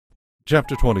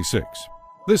Chapter 26.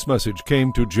 This message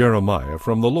came to Jeremiah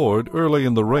from the Lord early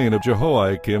in the reign of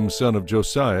Jehoiakim son of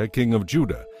Josiah, king of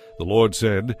Judah. The Lord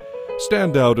said,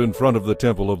 "Stand out in front of the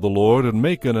temple of the Lord and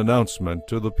make an announcement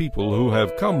to the people who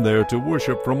have come there to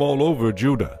worship from all over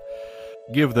Judah.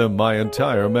 Give them my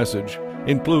entire message.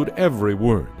 Include every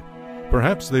word.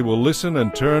 Perhaps they will listen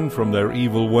and turn from their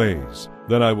evil ways.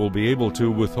 Then I will be able to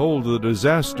withhold the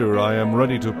disaster I am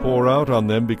ready to pour out on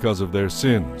them because of their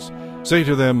sins. Say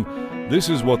to them, 'This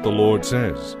is what the Lord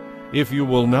says. If you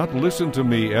will not listen to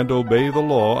me and obey the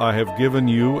law I have given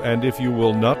you, and if you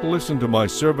will not listen to my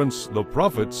servants the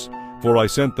prophets, for I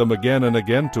sent them again and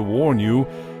again to warn you,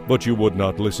 but you would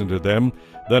not listen to them,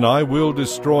 then I will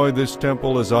destroy this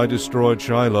temple as I destroyed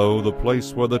Shiloh, the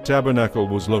place where the tabernacle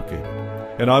was located.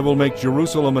 And I will make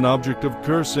Jerusalem an object of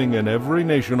cursing in every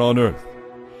nation on earth.'"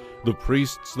 The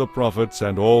priests, the prophets,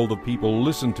 and all the people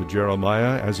listened to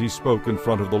Jeremiah as he spoke in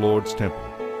front of the Lord's temple.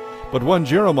 But when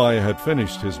Jeremiah had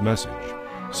finished his message,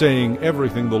 saying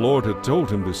everything the Lord had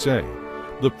told him to say,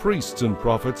 the priests and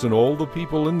prophets and all the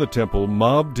people in the temple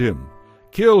mobbed him.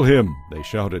 "Kill him!" they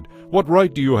shouted. "What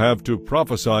right do you have to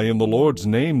prophesy in the Lord's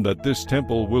name that this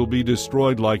temple will be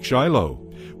destroyed like Shiloh?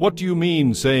 What do you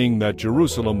mean saying that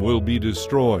Jerusalem will be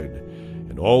destroyed?"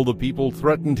 And all the people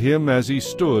threatened him as he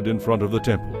stood in front of the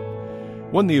temple.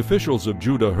 When the officials of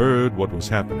Judah heard what was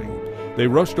happening, they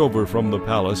rushed over from the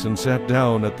palace and sat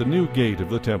down at the new gate of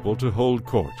the temple to hold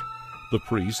court. The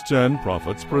priests and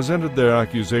prophets presented their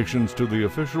accusations to the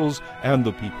officials and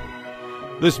the people.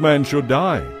 "This man should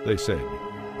die," they said.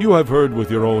 "You have heard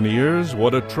with your own ears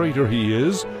what a traitor he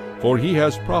is, for he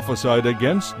has prophesied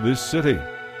against this city."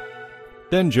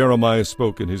 Then Jeremiah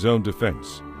spoke in his own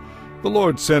defense. "The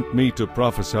Lord sent me to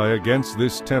prophesy against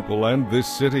this temple and this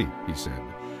city," he said.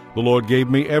 "The Lord gave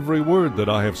me every word that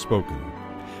I have spoken.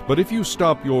 But if you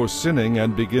stop your sinning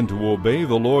and begin to obey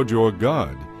the Lord your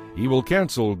God, he will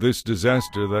cancel this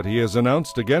disaster that he has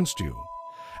announced against you.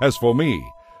 As for me,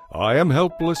 I am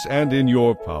helpless and in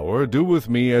your power. Do with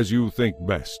me as you think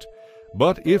best.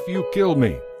 But if you kill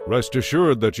me, rest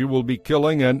assured that you will be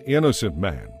killing an innocent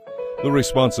man. The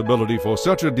responsibility for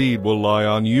such a deed will lie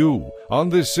on you, on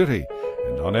this city,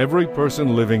 and on every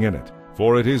person living in it.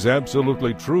 For it is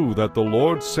absolutely true that the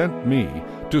Lord sent me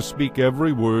to speak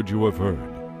every word you have heard."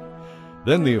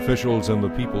 Then the officials and the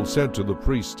people said to the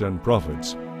priests and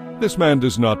prophets, "This man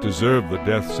does not deserve the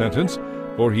death sentence,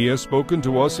 for he has spoken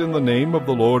to us in the name of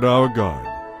the Lord our God."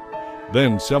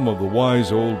 Then some of the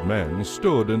wise old men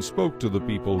stood and spoke to the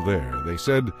people there. They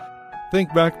said,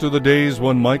 "Think back to the days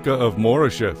when Micah of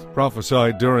Moresheth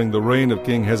prophesied during the reign of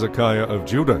King Hezekiah of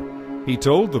Judah. He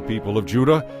told the people of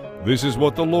Judah, 'This is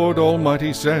what the Lord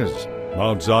Almighty says.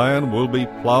 Mount Zion will be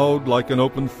plowed like an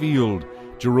open field.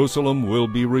 Jerusalem will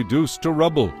be reduced to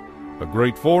rubble. A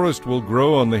great forest will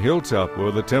grow on the hilltop where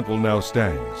the temple now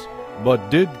stands.'" But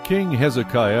did King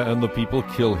Hezekiah and the people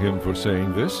kill him for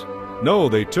saying this? No,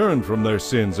 they turned from their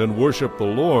sins and worshiped the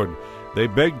Lord. They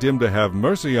begged him to have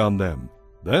mercy on them.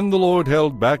 Then the Lord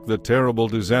held back the terrible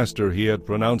disaster he had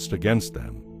pronounced against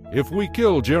them. If we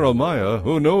kill Jeremiah,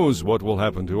 who knows what will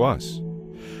happen to us?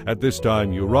 At this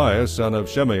time Uriah, son of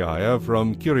Shemaiah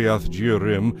from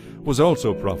Kiriath-Jearim, was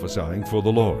also prophesying for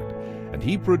the Lord, and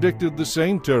he predicted the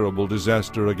same terrible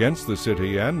disaster against the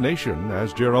city and nation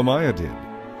as Jeremiah did.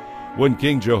 When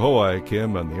King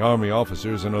Jehoiakim and the army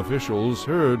officers and officials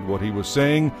heard what he was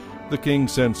saying, the king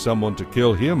sent someone to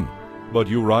kill him. But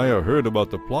Uriah heard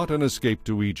about the plot and escaped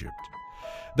to Egypt.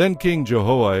 Then King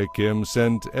Jehoiakim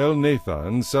sent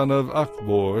Elnathan, son of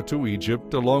Achbor, to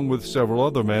Egypt along with several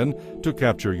other men to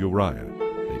capture Uriah.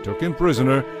 They took him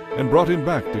prisoner and brought him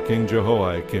back to King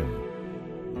Jehoiakim.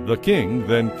 The king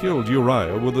then killed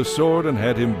Uriah with a sword and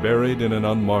had him buried in an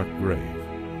unmarked grave.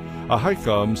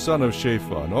 Ahikam, son of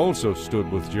Shaphan, also stood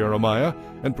with Jeremiah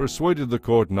and persuaded the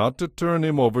court not to turn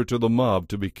him over to the mob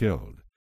to be killed.